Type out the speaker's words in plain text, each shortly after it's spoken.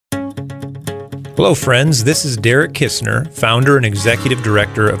Hello, friends. This is Derek Kistner, founder and executive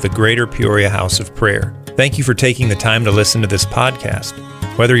director of the Greater Peoria House of Prayer. Thank you for taking the time to listen to this podcast.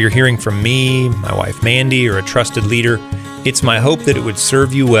 Whether you're hearing from me, my wife Mandy, or a trusted leader, it's my hope that it would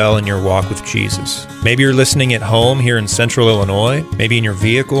serve you well in your walk with Jesus. Maybe you're listening at home here in Central Illinois, maybe in your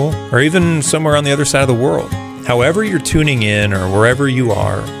vehicle, or even somewhere on the other side of the world. However you're tuning in or wherever you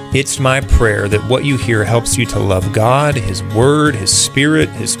are, it's my prayer that what you hear helps you to love God, His Word, His Spirit,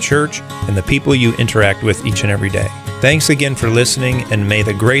 His church, and the people you interact with each and every day. Thanks again for listening, and may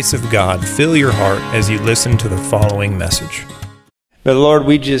the grace of God fill your heart as you listen to the following message. But Lord,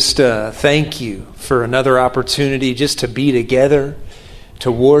 we just thank you for another opportunity just to be together,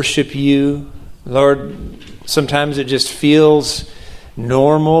 to worship you. Lord, sometimes it just feels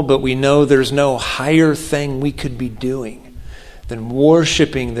normal, but we know there's no higher thing we could be doing than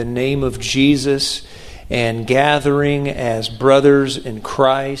worshiping the name of Jesus and gathering as brothers in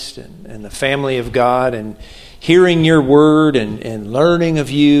Christ and the family of God and hearing your word and learning of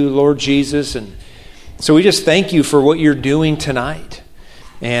you, Lord Jesus. And so we just thank you for what you're doing tonight.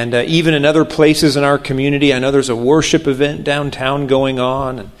 And even in other places in our community, I know there's a worship event downtown going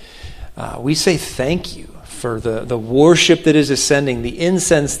on. And we say thank you for the worship that is ascending, the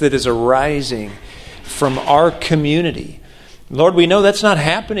incense that is arising from our community. Lord, we know that's not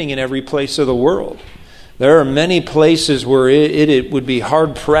happening in every place of the world. There are many places where it would be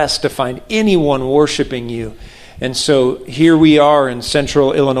hard-pressed to find anyone worshiping you. And so here we are in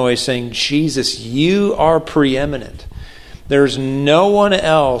Central Illinois saying, Jesus, you are preeminent. There's no one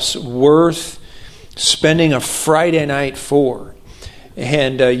else worth spending a Friday night for.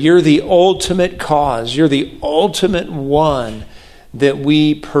 And you're the ultimate cause. You're the ultimate one that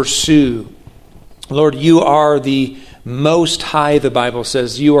we pursue. Lord, you are the most high, the Bible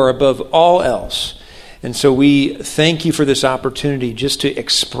says. You are above all else. And so we thank you for this opportunity just to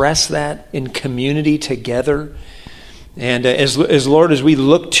express that in community together. And as Lord, as we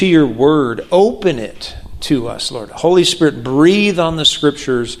look to your word, open it to us, Lord. Holy Spirit, breathe on the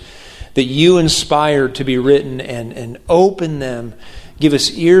scriptures that you inspired to be written and open them. Give us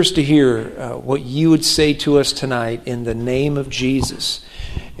ears to hear what you would say to us tonight in the name of Jesus.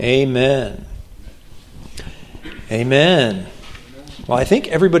 Amen. Amen. Well, I think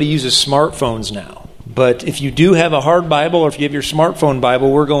everybody uses smartphones now. But if you do have a hard Bible or if you have your smartphone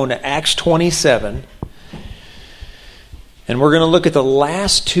Bible, we're going to Acts 27. And we're going to look at the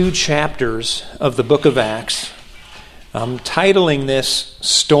last two chapters of the book of Acts. I'm titling this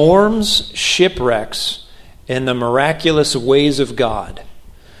Storms, Shipwrecks, and the Miraculous Ways of God.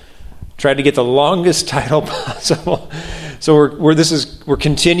 Tried to get the longest title possible. So we're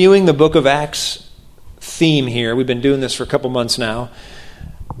continuing the book of Acts theme here. We've been doing this for a couple months now.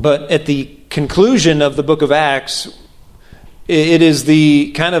 But at the conclusion of the book of Acts, it is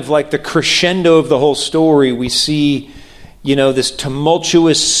the kind of like the crescendo of the whole story. We see, this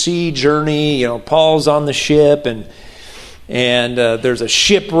tumultuous sea journey. Paul's on the ship and there's a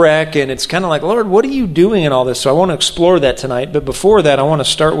shipwreck, and it's kind of like, Lord, what are you doing in all this? So I want to explore that tonight. But before that, I want to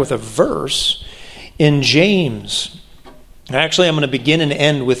start with a verse in James. Actually, I'm going to begin and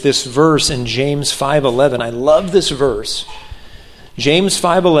end with this verse in James 5:11. I love this verse. James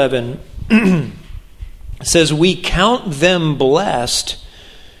 5:11 says, "We count them blessed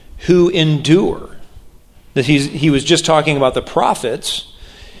who endure." That he was just talking about the prophets.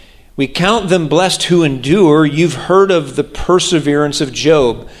 We count them blessed who endure. You've heard of the perseverance of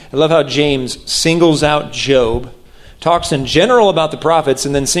Job. I love how James singles out Job, talks in general about the prophets,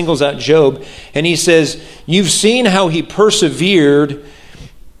 and then singles out Job. And he says, you've seen how he persevered.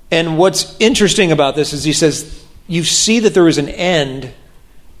 And what's interesting about this is he says, you see that there is an end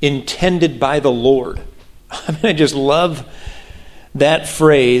intended by the Lord. I just love that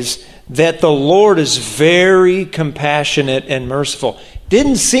phrase, that the Lord is very compassionate and merciful.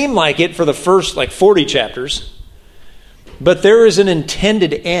 Didn't seem like it for the first 40 chapters, but there is an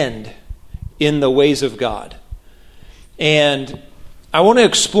intended end in the ways of God. And I want to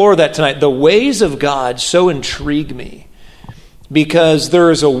explore that tonight. The ways of God so intrigue me because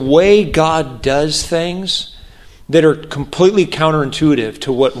there is a way God does things that are completely counterintuitive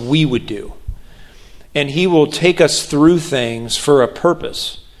to what we would do. And He will take us through things for a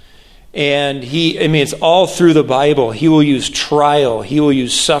purpose. And it's all through the Bible. He will use trial. He will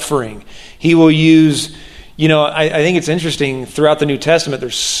use suffering. He will use, I think it's interesting throughout the New Testament,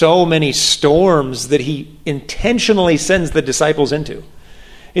 there's so many storms that He intentionally sends the disciples into.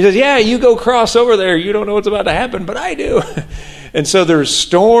 He says, yeah, you go cross over there. You don't know what's about to happen, but I do. And so there's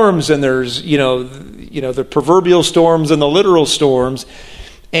storms and there's, the proverbial storms and the literal storms.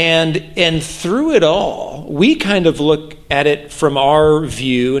 And through it all, we kind of look at it from our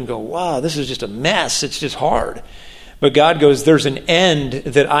view and go, wow, this is just a mess. It's just hard. But God goes, there's an end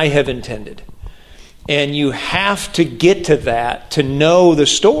that I have intended. And you have to get to that to know the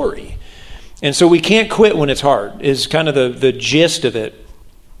story. And so we can't quit when it's hard, is kind of the gist of it.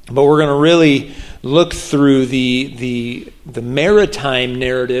 But we're going to really look through the maritime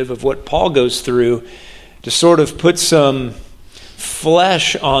narrative of what Paul goes through to sort of put some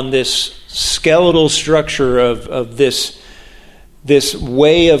flesh on this skeletal structure of this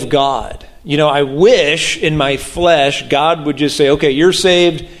way of God. You know, I wish in my flesh God would just say, okay, you're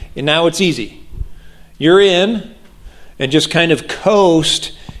saved, and now it's easy. You're in, and just kind of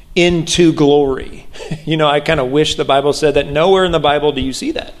coast into glory. You know, I kind of wish the Bible said that. Nowhere in the Bible do you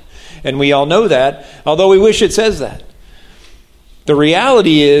see that. And we all know that, although we wish it says that. The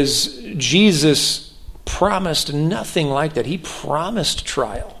reality is Jesus promised nothing like that. He promised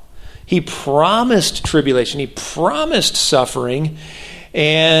trial. He promised tribulation. He promised suffering,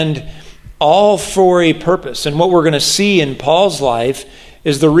 and all for a purpose. And what we're going to see in Paul's life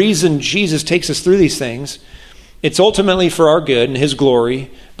is the reason Jesus takes us through these things. It's ultimately for our good and his glory,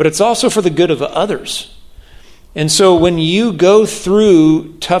 but it's also for the good of others. And so when you go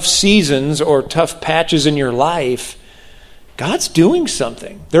through tough seasons or tough patches in your life, God's doing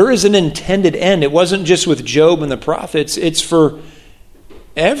something. There is an intended end. It wasn't just with Job and the prophets. It's for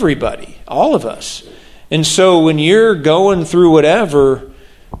everybody, all of us. And so when you're going through whatever,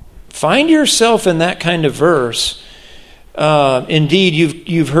 find yourself in that kind of verse. Indeed,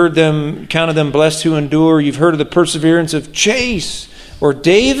 you've heard them, counted them blessed who endure. You've heard of the perseverance of Chase or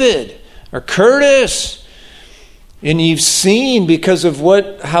David or Curtis. And you've seen, because of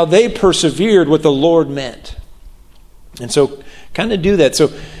how they persevered, what the Lord meant. And so kind of do that.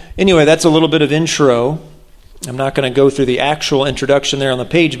 So anyway, that's a little bit of intro. I'm not going to go through the actual introduction there on the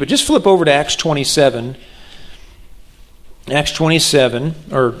page, but just flip over to Acts 27. Acts 27,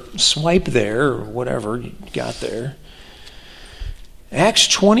 or swipe there, or whatever you got there. Acts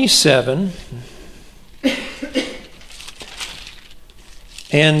 27.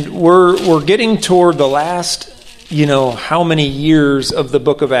 And we're getting toward the last, how many years of the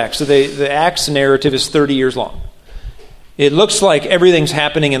book of Acts. So the Acts narrative is 30 years long. It looks like everything's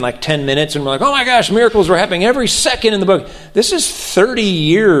happening in like 10 minutes, and we're like, oh my gosh, miracles were happening every second in the book. This is 30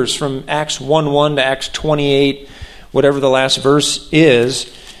 years from Acts 1:1 to Acts 28, whatever the last verse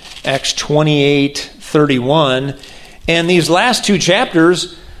is, Acts 28:31. And these last two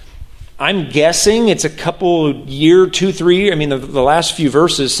chapters, I'm guessing it's a couple year, 2-3 years. I mean, the last few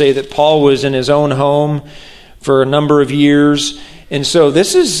verses say that Paul was in his own home for a number of years. And so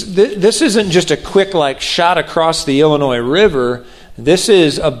this isn't just a quick shot across the Illinois River. This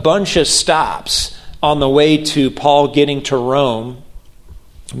is a bunch of stops on the way to Paul getting to Rome,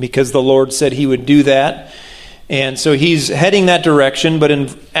 because the Lord said he would do that. And so he's heading that direction. But in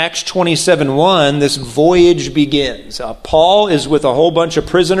Acts 27:1, this voyage begins. Paul is with a whole bunch of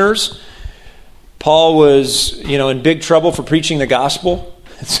prisoners. Paul was, in big trouble for preaching the gospel.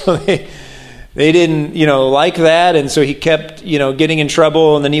 So they didn't, like that. And so he kept, getting in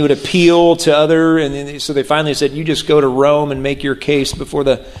trouble, and then he would appeal to and so they finally said, you just go to Rome and make your case before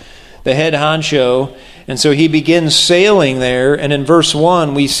the head honcho. And so he begins sailing there. And in verse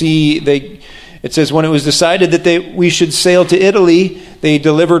 1, we see it says, when it was decided that we should sail to Italy, they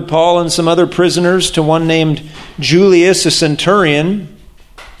delivered Paul and some other prisoners to one named Julius, a centurion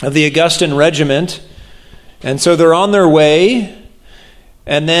of the Augustan regiment. And so they're on their way.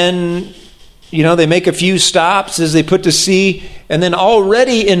 And then, they make a few stops as they put to sea. And then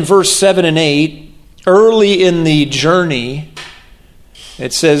already in verse 7 and 8, early in the journey,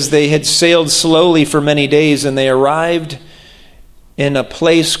 it says they had sailed slowly for many days, and they arrived in a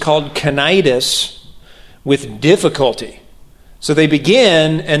place called Cnidus with difficulty. So they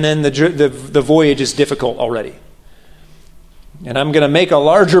begin, and then the voyage is difficult already. And I'm going to make a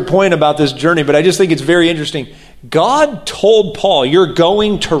larger point about this journey, but I just think it's very interesting. God told Paul, you're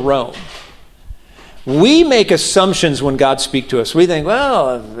going to Rome. We make assumptions when God speaks to us. We think,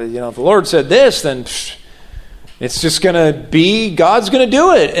 well, if the Lord said this, then it's just going to be, God's going to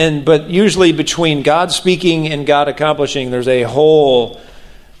do it. But usually between God speaking and God accomplishing, there's a whole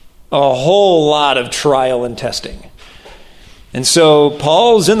lot of trial and testing. And so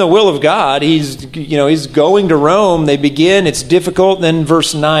Paul's in the will of God. He's going to Rome. They begin. It's difficult. Then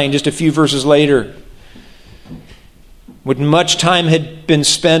verse 9, just a few verses later, when much time had been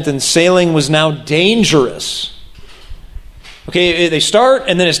spent and sailing was now dangerous. Okay, they start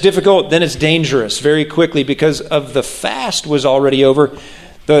and then it's difficult, then it's dangerous very quickly because of the fast was already over.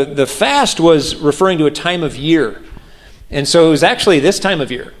 The fast was referring to a time of year. And so it was actually this time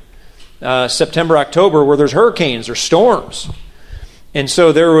of year, September, October, where there's hurricanes or storms. And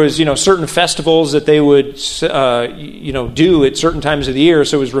so there was, certain festivals that they would, do at certain times of the year.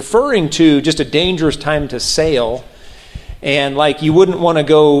 So it was referring to just a dangerous time to sail. And like you wouldn't want to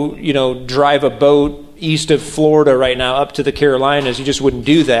go, drive a boat east of Florida right now up to the Carolinas. You just wouldn't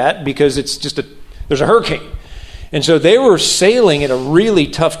do that because it's just there's a hurricane. And so they were sailing at a really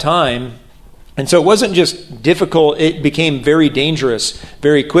tough time. And so it wasn't just difficult, it became very dangerous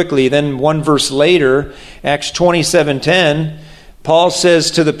very quickly. Then one verse later, Acts 27:10, Paul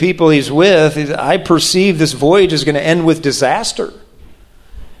says to the people he's with, I perceive this voyage is going to end with disaster,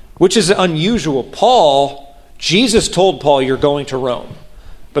 which is unusual. Jesus told Paul, you're going to Rome.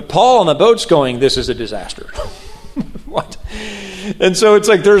 But Paul on the boat's going, this is a disaster. What? And so it's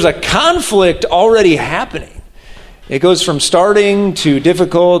like there's a conflict already happening. It goes from starting to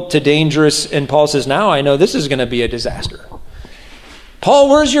difficult to dangerous, and Paul says, now I know this is going to be a disaster. Paul,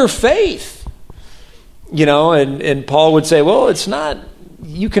 where's your faith? And Paul would say, well, it's not,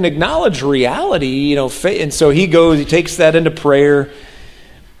 you can acknowledge reality, faith. And so he takes that into prayer.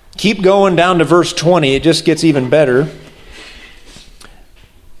 Keep going down to verse 20, it just gets even better.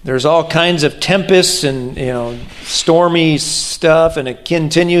 There's all kinds of tempests and, stormy stuff, and it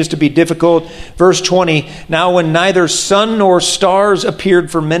continues to be difficult. Verse 20, now when neither sun nor stars appeared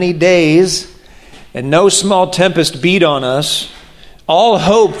for many days, and no small tempest beat on us, all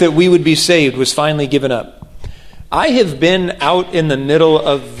hope that we would be saved was finally given up. I have been out in the middle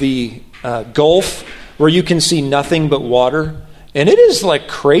of the Gulf where you can see nothing but water, and it is like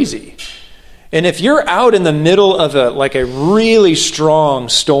crazy. And if you're out in the middle of a really strong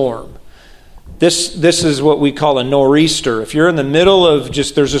storm, this is what we call a nor'easter. If you're in the middle of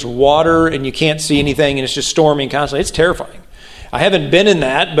there's just water and you can't see anything and it's just storming constantly, it's terrifying. I haven't been in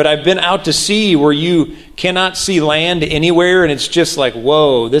that, but I've been out to sea where you cannot see land anywhere and it's just like,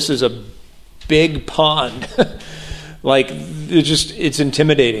 whoa, this is a big pond. It's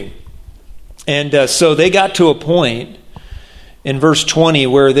intimidating. And so they got to a point in verse 20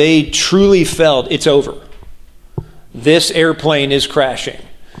 where they truly felt it's over. This airplane is crashing.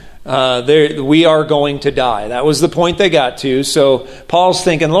 We are going to die. That was the point they got to. So Paul's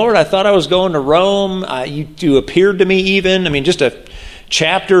thinking, Lord, I thought I was going to Rome. You appeared to me even. Just a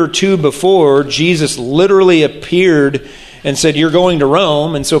chapter or two before, Jesus literally appeared and said, you're going to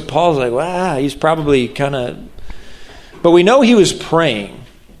Rome. And so Paul's like, wow, he's probably kind of... But we know he was praying.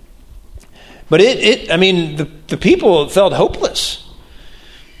 But the people felt hopeless.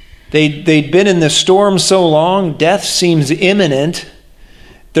 They'd been in this storm so long, death seems imminent.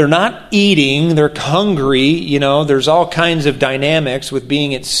 They're not eating, they're hungry. There's all kinds of dynamics with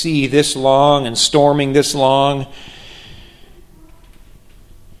being at sea this long and storming this long.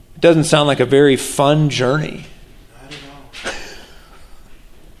 It doesn't sound like a very fun journey. I don't know.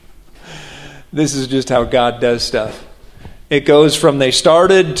 This is just how God does stuff. It goes from they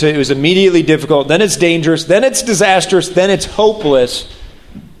started to it was immediately difficult, then it's dangerous, then it's disastrous, then it's hopeless,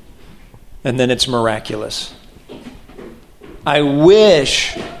 and then it's miraculous. I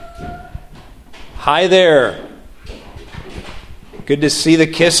wish. Hi there. Good to see the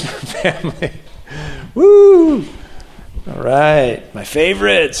Kistner family. Woo! All right, my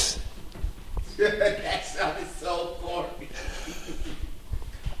favorites. That sounded so corny.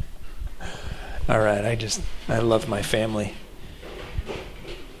 All right, I love my family.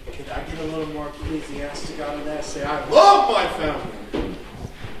 Could I get a little more ecclesiastic out of that? Say, I love my family.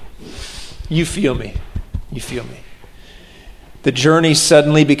 You feel me. The journey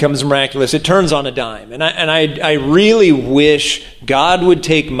suddenly becomes miraculous. It turns on a dime. And I really wish God would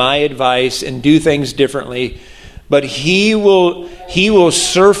take my advice and do things differently. But He will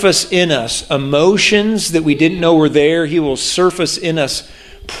surface in us emotions that we didn't know were there. He will surface in us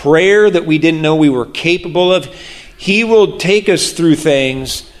prayer that we didn't know we were capable of. He will take us through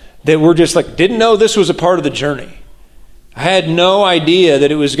things that we're just like, didn't know this was a part of the journey. I had no idea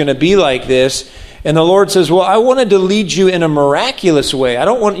that it was going to be like this. And the Lord says, well, I wanted to lead you in a miraculous way. I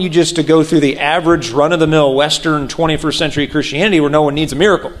don't want you just to go through the average run-of-the-mill Western 21st century Christianity where no one needs a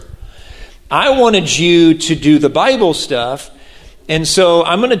miracle. I wanted you to do the Bible stuff. And so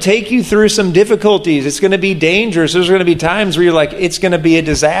I'm going to take you through some difficulties. It's going to be dangerous. There's going to be times where you're like, it's going to be a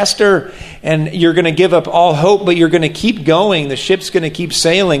disaster. And you're going to give up all hope, but you're going to keep going. The ship's going to keep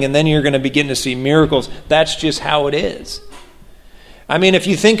sailing. And then you're going to begin to see miracles. That's just how it is. If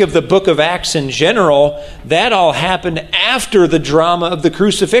you think of the book of Acts in general, that all happened after the drama of the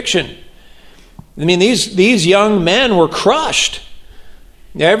crucifixion. These young men were crushed.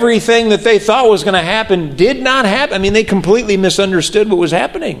 Everything that they thought was going to happen did not happen. They completely misunderstood what was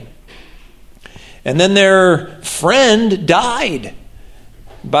happening. And then their friend died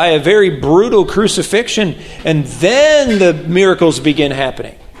by a very brutal crucifixion. And then the miracles begin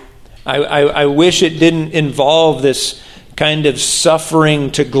happening. I wish it didn't involve this kind of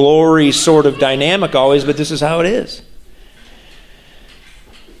suffering to glory sort of dynamic always, but this is how it is.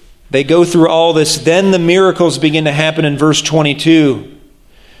 They go through all this. Then the miracles begin to happen in verse 22.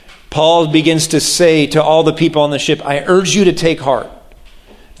 Paul begins to say to all the people on the ship, I urge you to take heart,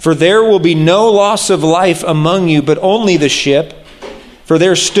 for there will be no loss of life among you, but only the ship. For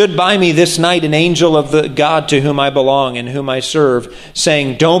there stood by me this night an angel of the God to whom I belong and whom I serve,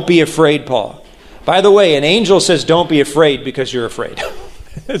 saying, don't be afraid, Paul. By the way, an angel says, don't be afraid because you're afraid.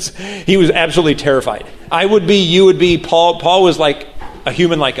 He was absolutely terrified. I would be, you would be. Paul was like a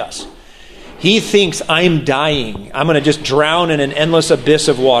human like us. He thinks, I'm dying. I'm going to just drown in an endless abyss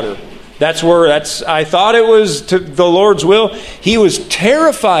of water. I thought it was to the Lord's will. He was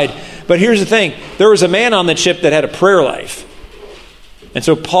terrified. But here's the thing. There was a man on the ship that had a prayer life. And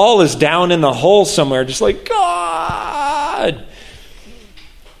so Paul is down in the hole somewhere, just like, God.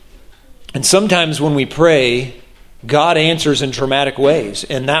 And sometimes when we pray, God answers in dramatic ways.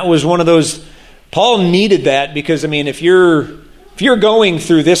 And that was one of those. Paul needed that because, if you're going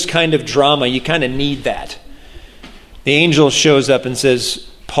through this kind of drama, you kind of need that. The angel shows up and says,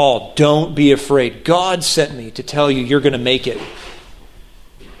 Paul, don't be afraid. God sent me to tell you you're going to make it.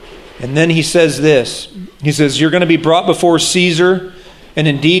 And then he says this. He says, you're going to be brought before Caesar, and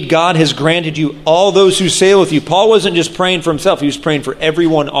indeed God has granted you all those who sail with you. Paul wasn't just praying for himself. He was praying for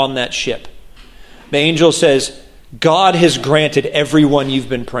everyone on that ship. The angel says, God has granted everyone you've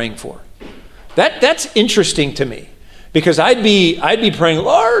been praying for. That's interesting to me. Because I'd be praying,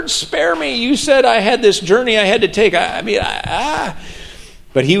 Lord, spare me. You said I had this journey I had to take.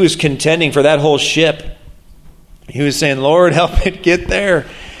 But he was contending for that whole ship. He was saying, Lord, help it get there.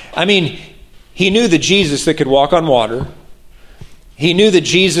 He knew the Jesus that could walk on water. He knew the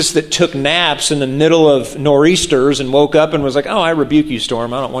Jesus that took naps in the middle of nor'easters and woke up and was like, I rebuke you,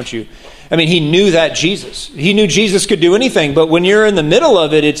 storm. I don't want you. He knew that Jesus. He knew Jesus could do anything. But when you're in the middle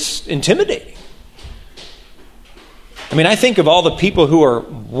of it, it's intimidating. I think of all the people who are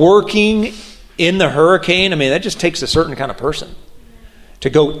working in the hurricane. That just takes a certain kind of person to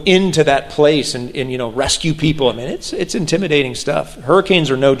go into that place and rescue people. It's intimidating stuff.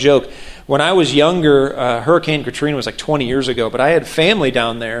 Hurricanes are no joke. When I was younger, Hurricane Katrina was like 20 years ago, but I had family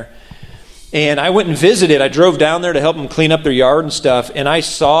down there. And I went and visited. I drove down there to help them clean up their yard and stuff. And I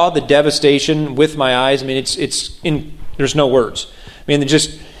saw the devastation with my eyes. There's no words.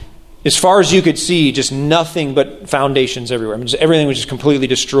 Just as far as you could see, just nothing but foundations everywhere. Everything was just completely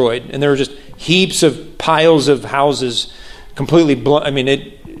destroyed. And there were just heaps of piles of houses completely blown.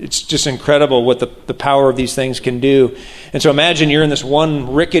 It's just incredible what the power of these things can do. And so imagine you're in this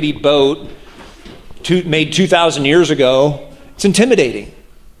one rickety boat made 2,000 years ago. It's intimidating.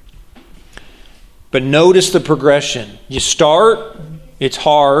 But notice the progression. You start, it's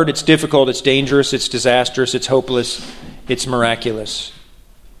hard, it's difficult, it's dangerous, it's disastrous, it's hopeless, it's miraculous.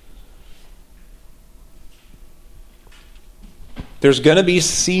 There's going to be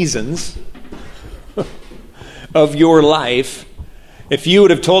seasons of your life. If you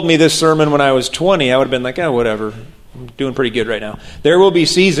would have told me this sermon when I was 20, I would have been like, whatever. I'm doing pretty good right now. There will be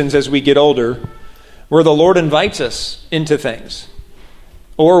seasons as we get older where the Lord invites us into things.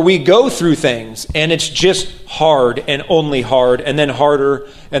 Or we go through things and it's just hard and only hard and then harder.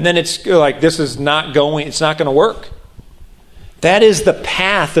 And then it's like, it's not going to work. That is the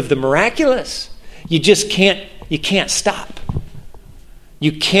path of the miraculous. You can't stop.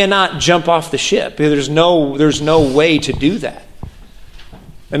 You cannot jump off the ship. There's no way to do that.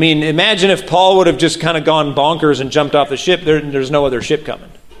 Imagine if Paul would have just kind of gone bonkers and jumped off the ship. There's no other ship coming.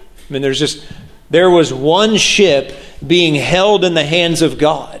 There was one ship being held in the hands of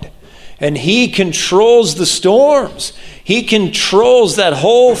God. And he controls the storms. He controls that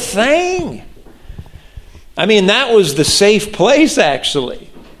whole thing. That was the safe place, actually.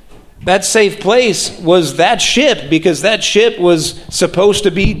 That safe place was that ship because that ship was supposed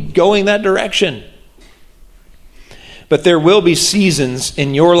to be going that direction. But there will be seasons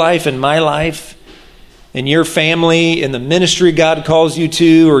in your life and my life, in your family, in the ministry God calls you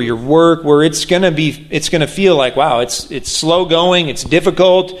to, or your work, where it's going to feel like, wow, it's slow going, it's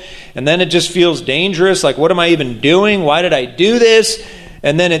difficult, and then it just feels dangerous. Like, what am I even doing? Why did I do this?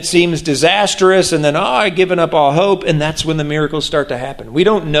 And then it seems disastrous, and then, I've given up all hope, and that's when the miracles start to happen. We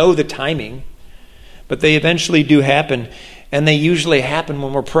don't know the timing, but they eventually do happen, and they usually happen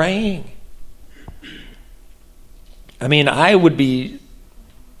when we're praying. I would be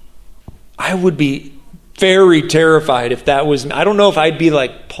very terrified if that was. I don't know if I'd be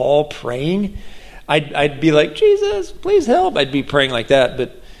like Paul praying. I'd be like, Jesus, please help. I'd be praying like that.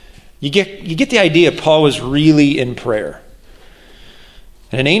 But you get the idea. Paul was really in prayer.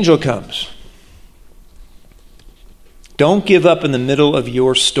 And an angel comes. Don't give up in the middle of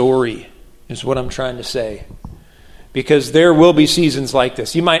your story, is what I'm trying to say. Because there will be seasons like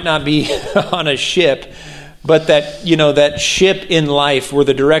this. You might not be on a ship, but that ship in life where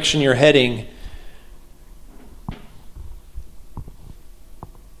the direction you're heading,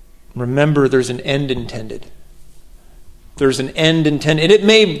 remember there's an end intended. There's an end intended. And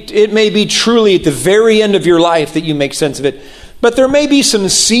it may be truly at the very end of your life that you make sense of it. But there may be some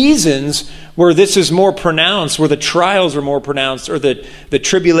seasons where this is more pronounced, where the trials are more pronounced, or the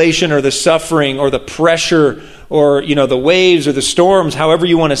tribulation or the suffering or the pressure or the waves or the storms, however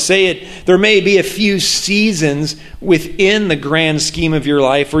you want to say it. There may be a few seasons within the grand scheme of your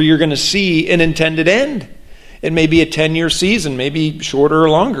life where you're going to see an intended end. It may be a 10-year season, maybe shorter or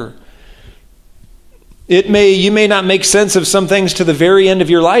longer. You may not make sense of some things to the very end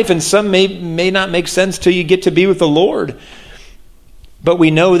of your life, and some may not make sense till you get to be with the Lord. But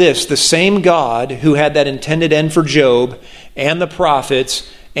we know this, the same God who had that intended end for Job and the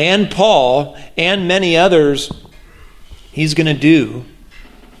prophets and Paul and many others, he's going to do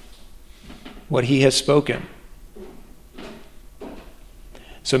what he has spoken.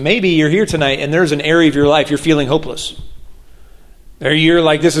 So maybe you're here tonight and there's an area of your life you're feeling hopeless. Or you're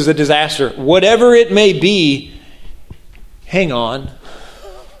like, this is a disaster. Whatever it may be, hang on.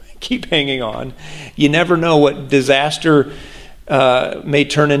 Keep hanging on. You never know what disaster may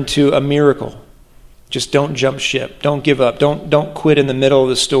turn into a miracle. Just don't jump ship. Don't give up. Don't quit in the middle of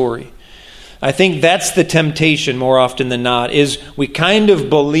the story. I think that's the temptation more often than not, is we kind of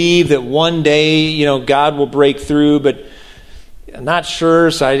believe that one day, God will break through, but I'm not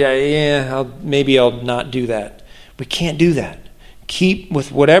sure, so maybe I'll not do that. We can't do that. Keep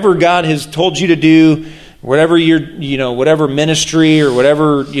with whatever God has told you to do, whatever whatever ministry or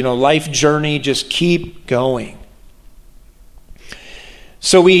whatever, life journey, just keep going.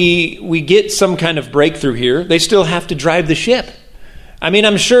 So we get some kind of breakthrough here. They still have to drive the ship. I mean,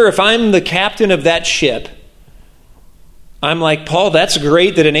 I'm sure if I'm the captain of that ship, I'm like, Paul, that's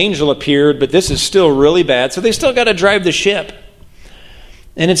great that an angel appeared, but this is still really bad. So they still got to drive the ship.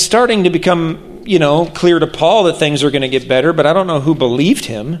 And it's starting to become, clear to Paul that things are going to get better, but I don't know who believed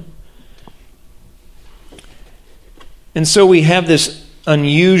him. And so we have this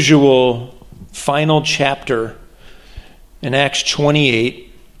unusual final chapter in Acts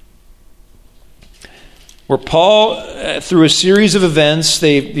 28, where Paul, through a series of events,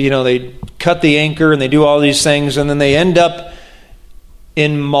 they cut the anchor and they do all these things, and then they end up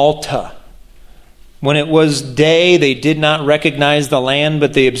in Malta. When it was day, they did not recognize the land,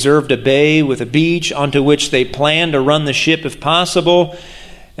 but they observed a bay with a beach onto which they planned to run the ship if possible.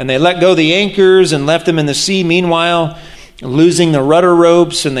 And they let go the anchors and left them in the sea. Meanwhile, losing the rudder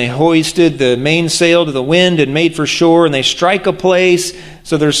ropes, and they hoisted the mainsail to the wind and made for shore, and they strike a place.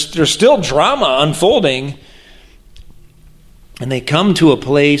 So there's still drama unfolding. And they come to a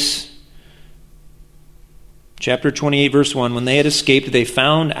place, chapter 28, verse 1, when they had escaped, they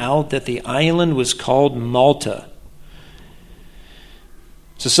found out that the island was called Malta.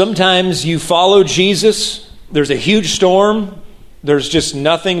 So sometimes you follow Jesus, there's a huge storm, there's just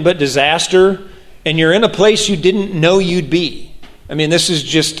nothing but disaster, and you're in a place you didn't know you'd be. I mean, this is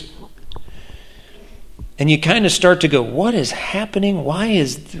just... And you kind of start to go, what is happening? Why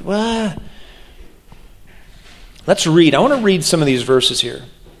is... Let's read. I want to read some of these verses here.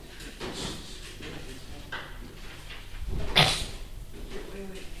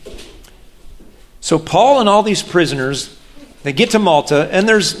 So Paul and all these prisoners, they get to Malta, and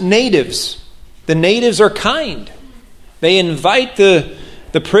there's natives. The natives are kind. They invite the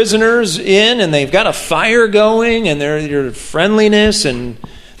prisoners in, and they've got a fire going, and their friendliness, and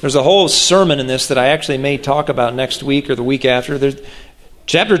there's a whole sermon in this that I actually may talk about next week or the week after.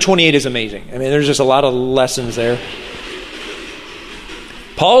 Chapter 28 is amazing. I mean, there's just a lot of lessons there.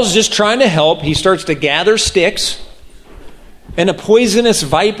 Paul's just trying to help. He starts to gather sticks, and a poisonous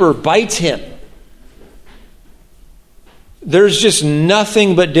viper bites him. There's just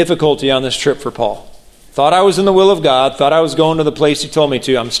nothing but difficulty on this trip for Paul. Thought I was in the will of God. Thought I was going to the place he told me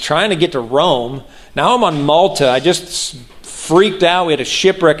to. I'm trying to get to Rome. Now I'm on Malta. I just freaked out. We had a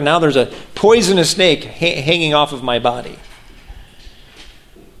shipwreck. Now there's a poisonous snake hanging off of my body.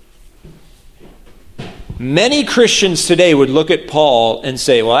 Many Christians today would look at Paul and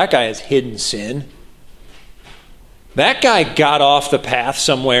say, well, that guy has hidden sin. That guy got off the path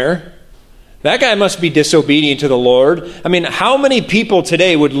somewhere. That guy must be disobedient to the Lord. I mean, how many people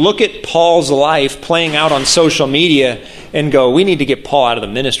today would look at Paul's life playing out on social media and go, we need to get Paul out of the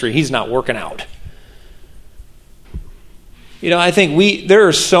ministry. He's not working out. I think there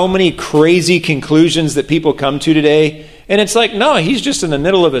are so many crazy conclusions that people come to today. And it's like, no, he's just in the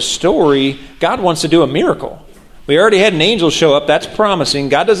middle of a story. God wants to do a miracle. We already had an angel show up. That's promising.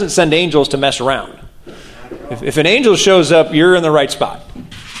 God doesn't send angels to mess around. If an angel shows up, you're in the right spot.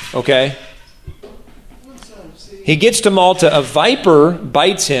 Okay? He gets to Malta. A viper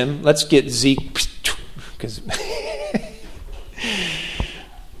bites him. Let's get Zeke.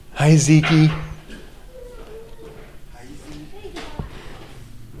 Hi, Zeke.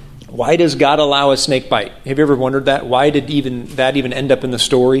 Why does God allow a snake bite? Have you ever wondered that? Why did that even end up in the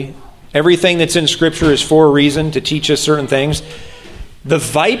story? Everything that's in Scripture is for a reason, to teach us certain things. The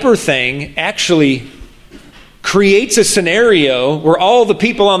viper thing actually creates a scenario where all the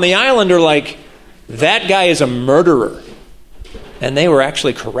people on the island are like, that guy is a murderer. And they were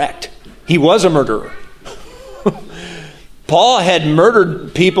actually correct. He was a murderer. Paul had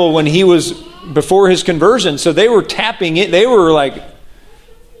murdered people when he was before his conversion, so they were tapping it. They were like,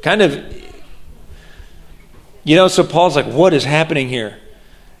 kind of, so Paul's like, what is happening here?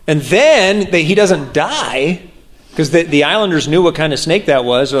 And then he doesn't die, because the islanders knew what kind of snake that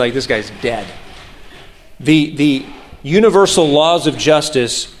was. They're like, this guy's dead. The universal laws of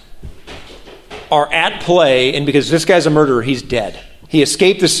justice are at play, and because this guy's a murderer, he's dead. He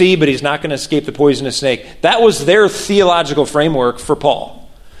escaped the sea, but he's not going to escape the poisonous snake. That was their theological framework for Paul.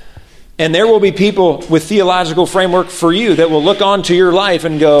 And there will be people with theological framework for you that will look onto your life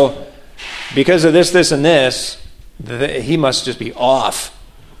and go, because of this, this, and this, he must just be off.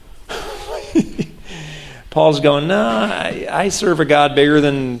 Paul's going, no, I serve a God bigger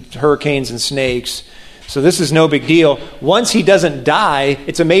than hurricanes and snakes, so this is no big deal. Once he doesn't die,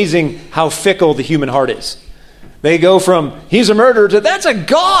 it's amazing how fickle the human heart is. They go from, he's a murderer, to that's a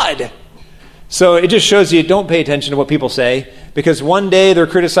God. So it just shows you, don't pay attention to what people say, because one day they're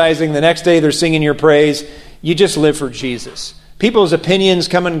criticizing, the next day they're singing your praise. You just live for Jesus. People's opinions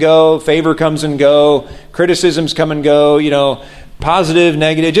come and go, favor comes and go, criticisms come and go, positive,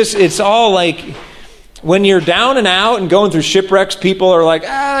 negative. It's all like, when you're down and out and going through shipwrecks, people are like,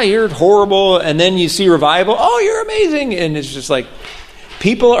 you're horrible. And then you see revival, you're amazing. And it's just like,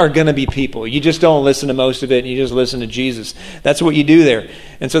 people are going to be people. You just don't listen to most of it, and you just listen to Jesus. That's what you do there.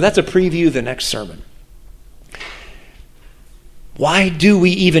 And so that's a preview of the next sermon. Why do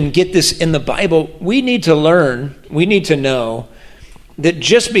we even get this in the Bible? We need to learn, we need to know that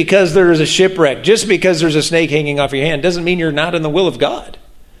just because there is a shipwreck, just because there's a snake hanging off your hand, doesn't mean you're not in the will of God.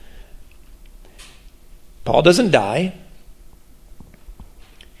 Paul doesn't die.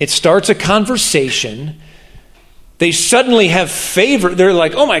 It starts a conversation. They suddenly have favor. They're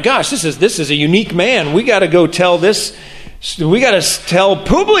like, oh my gosh, this is a unique man. We got to go tell this. We got to tell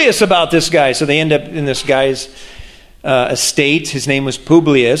Publius about this guy. So they end up in this guy's estate. His name was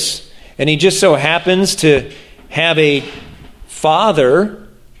Publius. And he just so happens to have a father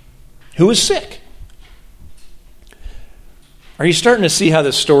who was sick. Are you starting to see how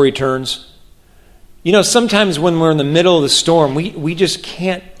this story turns? Sometimes when we're in the middle of the storm, we just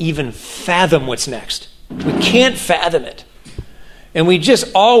can't even fathom what's next. We can't fathom it. And we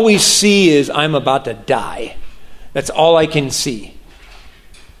just, all we see is, I'm about to die. That's all I can see.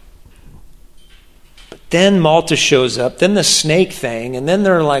 But then Malta shows up, then the snake thing, and then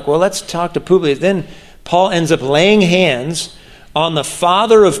they're like, well, let's talk to Publius. Then Paul ends up laying hands on the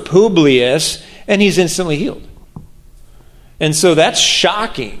father of Publius, and he's instantly healed. And so that's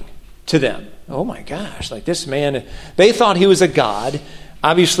shocking to them. Oh my gosh, like this man, they thought he was a god.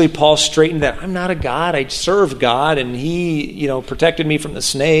 Obviously, Paul straightened that. I'm not a god. I serve God, and he, protected me from the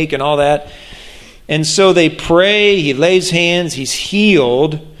snake and all that. And so they pray. He lays hands. He's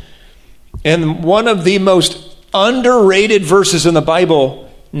healed. And one of the most underrated verses in the Bible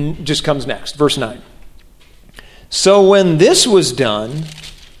just comes next, verse 9. So when this was done,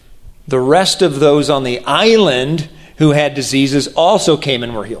 the rest of those on the island who had diseases also came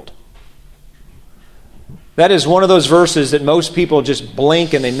and were healed. That is one of those verses that most people just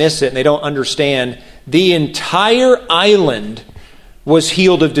blink and they miss it and they don't understand. The entire island was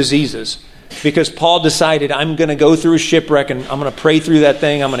healed of diseases because Paul decided, I'm going to go through a shipwreck and I'm going to pray through that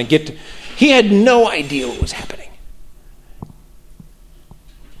thing. I'm going to get to... He had no idea what was happening.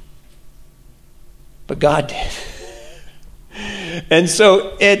 But God did. And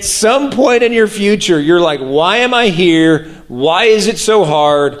so at some point in your future, you're like, why am I here? Why is it so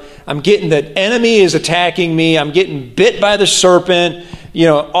hard? I'm getting, the enemy is attacking me. I'm getting bit by the serpent.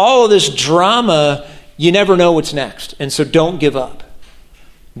 All of this drama, you never know what's next. And so don't give up.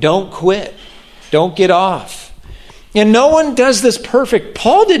 Don't quit. Don't get off. And no one does this perfect.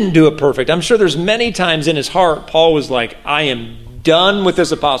 Paul didn't do it perfect. I'm sure there's many times in his heart, Paul was like, I am done with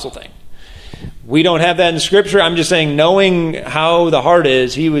this apostle thing. We don't have that in Scripture. I'm just saying, knowing how the heart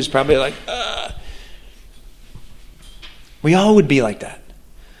is, he was probably like, We all would be like that.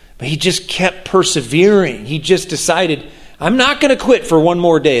 But he just kept persevering. He just decided, I'm not going to quit for one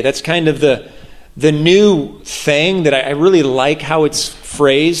more day. That's kind of the new thing that I really like how it's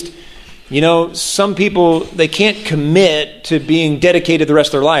phrased. You know, some people, they can't commit to being dedicated the rest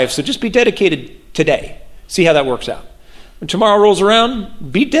of their life. So just be dedicated today. See how that works out. When tomorrow rolls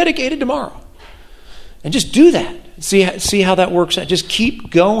around, be dedicated tomorrow. And just do that. See how that works out. Just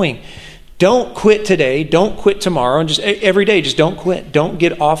keep going. Don't quit today. Don't quit tomorrow. And just every day, just don't quit. Don't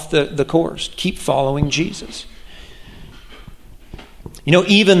get off the course. Keep following Jesus. You know,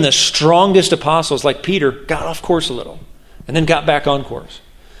 even the strongest apostles like Peter got off course a little and then got back on course.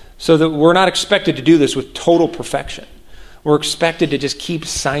 So that we're not expected to do this with total perfection. We're expected to just keep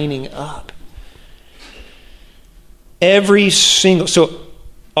signing up. So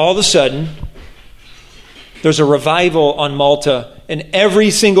all of a sudden, there's a revival on Malta, and every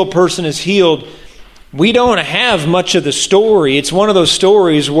single person is healed. We don't have much of the story. It's one of those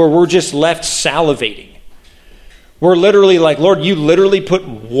stories where we're just left salivating. We're literally like, Lord, you literally put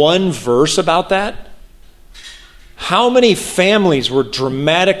one verse about that? How many families were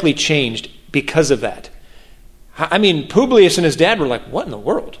dramatically changed because of that? I mean, Publius and his dad were like, what in the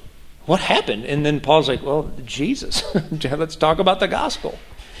world? What happened? And then Paul's like, well, Jesus. Let's talk about the gospel.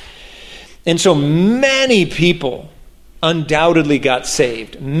 And so many people undoubtedly got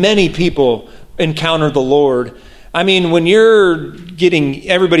saved. Many people encountered the Lord. I mean, when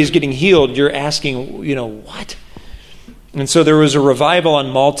everybody's getting healed, you're asking, what? And so there was a revival on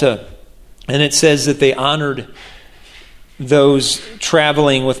Malta, and it says that they honored those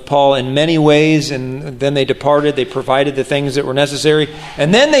traveling with Paul in many ways, and then they departed. They provided the things that were necessary,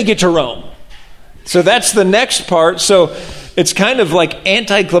 and then they get to Rome. So that's the next part. So it's kind of like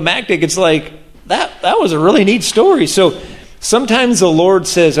anticlimactic. It's like, that was a really neat story. So sometimes the Lord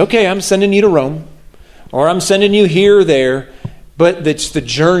says, okay, I'm sending you to Rome, or I'm sending you here or there, but it's the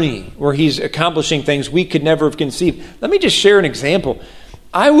journey where he's accomplishing things we could never have conceived. Let me just share an example.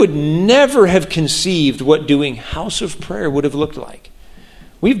 I would never have conceived what doing House of Prayer would have looked like.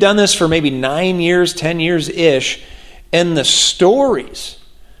 We've done this for maybe 9 years, 10 years-ish, and the stories,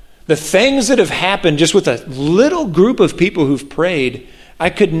 the things that have happened just with a little group of people who've prayed,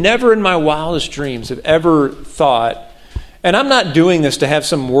 I could never in my wildest dreams have ever thought, and I'm not doing this to have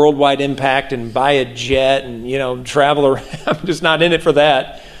some worldwide impact and buy a jet and, travel around. I'm just not in it for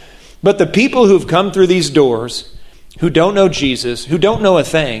that. But the people who've come through these doors, who don't know Jesus, who don't know a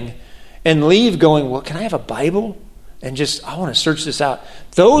thing, and leave going, well, can I have a Bible? And I want to search this out.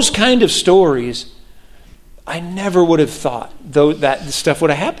 Those kind of stories, I never would have thought that stuff would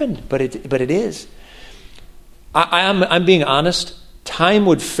have happened, but it is. I'm being honest. Time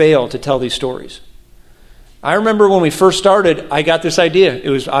would fail to tell these stories. I remember when we first started, I got this idea. It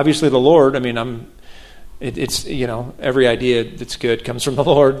was obviously the Lord. I mean, it's every idea that's good comes from the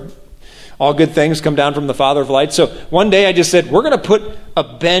Lord. All good things come down from the Father of lights. So one day I just said, we're going to put a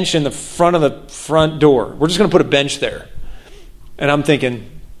bench in the front of the front door. We're just going to put a bench there. And I'm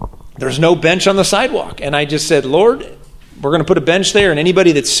thinking, there's no bench on the sidewalk. And I just said, Lord, we're going to put a bench there, and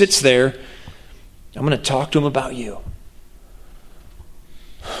anybody that sits there, I'm going to talk to them about you.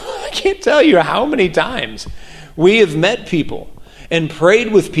 I can't tell you how many times we have met people and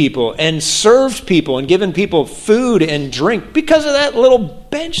prayed with people and served people and given people food and drink because of that little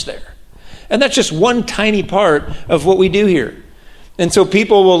bench there. And that's just one tiny part of what we do here. And so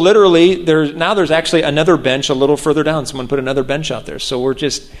people will literally, there's actually another bench a little further down. Someone put another bench out there. So we're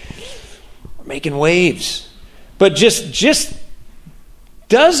making waves. But just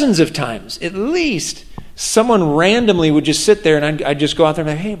dozens of times, at least, someone randomly would just sit there, and I'd just go out there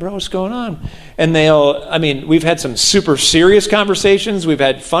and be like, hey, bro, what's going on? And we've had some super serious conversations. We've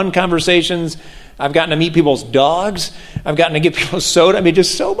had fun conversations. I've gotten to meet people's dogs. I've gotten to get people soda. I mean,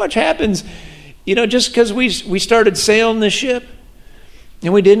 just so much happens, just because we started sailing the ship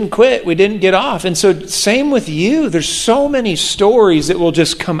and we didn't quit. We didn't get off. And so same with you. There's so many stories that will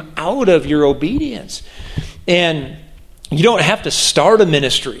just come out of your obedience. And you don't have to start a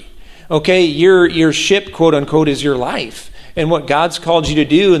ministry. Okay, your ship, quote unquote, is your life and what God's called you to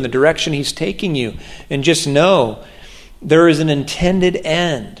do and the direction he's taking you. And just know there is an intended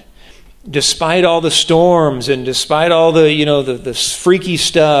end. Despite all the storms and despite all the, the freaky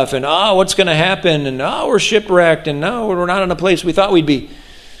stuff and, what's going to happen? And, we're shipwrecked and no, we're not in a place we thought we'd be.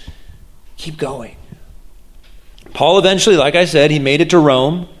 Keep going. Paul eventually, like I said, he made it to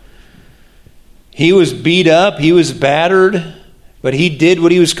Rome. He was beat up. He was battered, but he did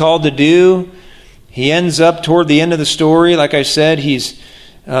what he was called to do. He ends up toward the end of the story. Like I said, he's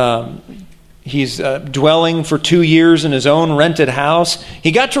He's dwelling for 2 years in his own rented house.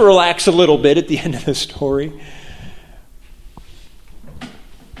 He got to relax a little bit at the end of the story.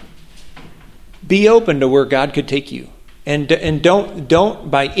 Be open to where God could take you. And don't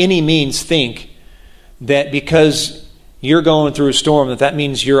by any means think that because you're going through a storm that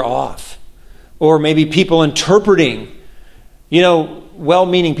means you're off. Or maybe people interpreting.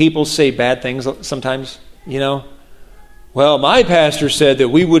 Well-meaning people say bad things sometimes, Well, my pastor said that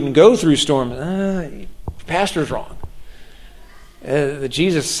we wouldn't go through storms. Pastor's wrong.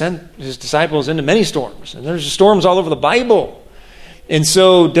 Jesus sent his disciples into many storms. And there's storms all over the Bible. And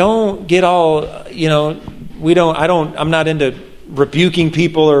so don't get all, I'm not into rebuking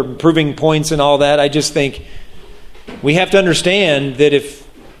people or proving points and all that. I just think we have to understand that if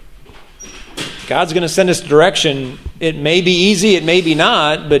God's going to send us direction, it may be easy, it may be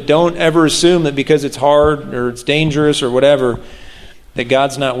not, but don't ever assume that because it's hard or it's dangerous or whatever, that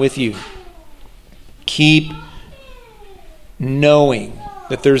God's not with you. Keep knowing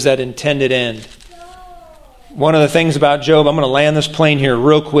that there's that intended end. One of the things about Job, I'm going to land this plane here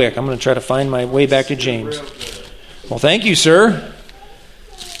real quick. I'm going to try to find my way back to James. Well, thank you, sir.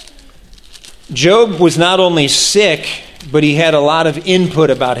 Job was not only sick, but he had a lot of input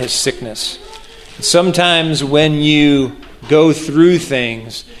about his sickness. Sometimes when you go through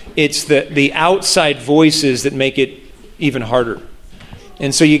things, it's the outside voices that make it even harder.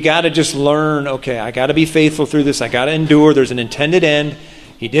 And so you got to just learn, okay, I got to be faithful through this. I got to endure. There's an intended end.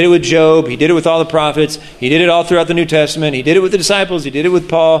 He did it with Job. He did it with all the prophets. He did it all throughout the New Testament. He did it with the disciples. He did it with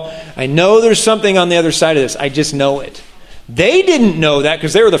Paul. I know there's something on the other side of this. I just know it. They didn't know that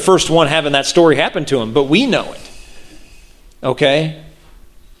because they were the first one having that story happen to them, but we know it. Okay?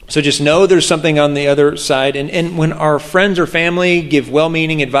 So just know there's something on the other side. And when our friends or family give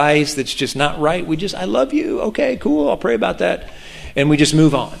well-meaning advice that's just not right, I love you. Okay, cool. I'll pray about that. And we just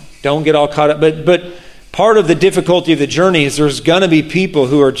move on. Don't get all caught up. But part of the difficulty of the journey is there's going to be people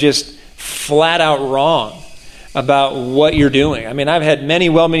who are just flat out wrong about what you're doing. I mean, I've had many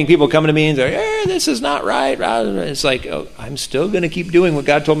well-meaning people come to me and say, hey, this is not right. It's like, oh, I'm still going to keep doing what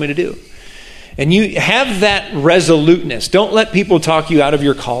God told me to do. And you have that resoluteness. Don't let people talk you out of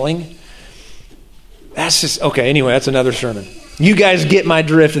your calling. That's just, okay, anyway, that's another sermon. You guys get my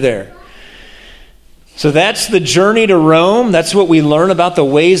drift there. So that's the journey to Rome. That's what we learn about the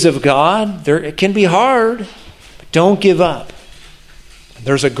ways of God. It can be hard, but don't give up.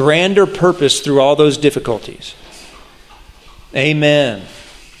 There's a grander purpose through all those difficulties. Amen.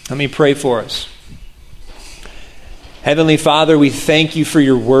 Let me pray for us. Heavenly Father, we thank you for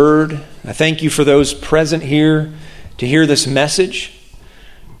your word. I thank you for those present here to hear this message.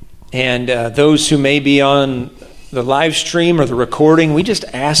 And those who may be on the live stream or the recording, we just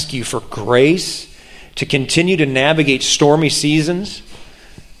ask you for grace to continue to navigate stormy seasons.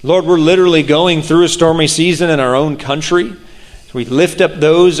 Lord, we're literally going through a stormy season in our own country. We lift up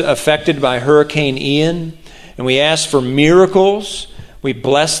those affected by Hurricane Ian, and we ask for miracles. We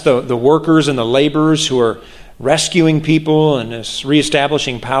bless the workers and the laborers who are rescuing people and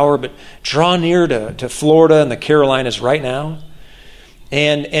reestablishing power, but draw near to Florida and the Carolinas right now.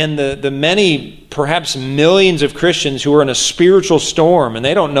 And the many, perhaps millions of Christians who are in a spiritual storm and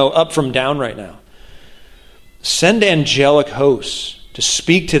they don't know up from down right now. Send angelic hosts to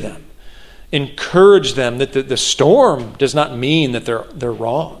speak to them. Encourage them that the storm does not mean that they're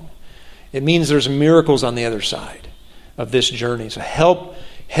wrong. It means there's miracles on the other side of this journey. So help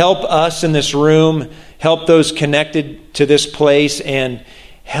us in this room, help those connected to this place, and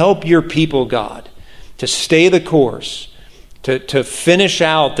help your people, God, to stay the course, to finish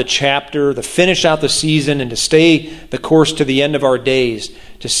out the chapter, to finish out the season, and to stay the course to the end of our days,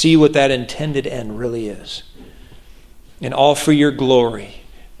 to see what that intended end really is. And all for your glory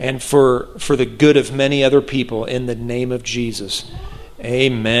and for the good of many other people, in the name of Jesus.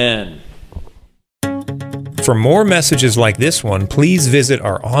 Amen. For more messages like this one, please visit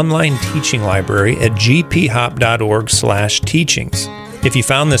our online teaching library at gphop.org/teachings. If you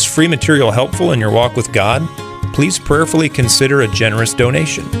found this free material helpful in your walk with God, please prayerfully consider a generous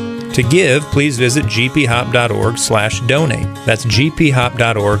donation. To give, please visit gphop.org/donate. That's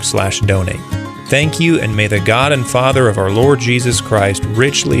gphop.org/donate. Thank you, and may the God and Father of our Lord Jesus Christ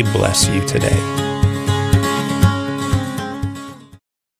richly bless you today.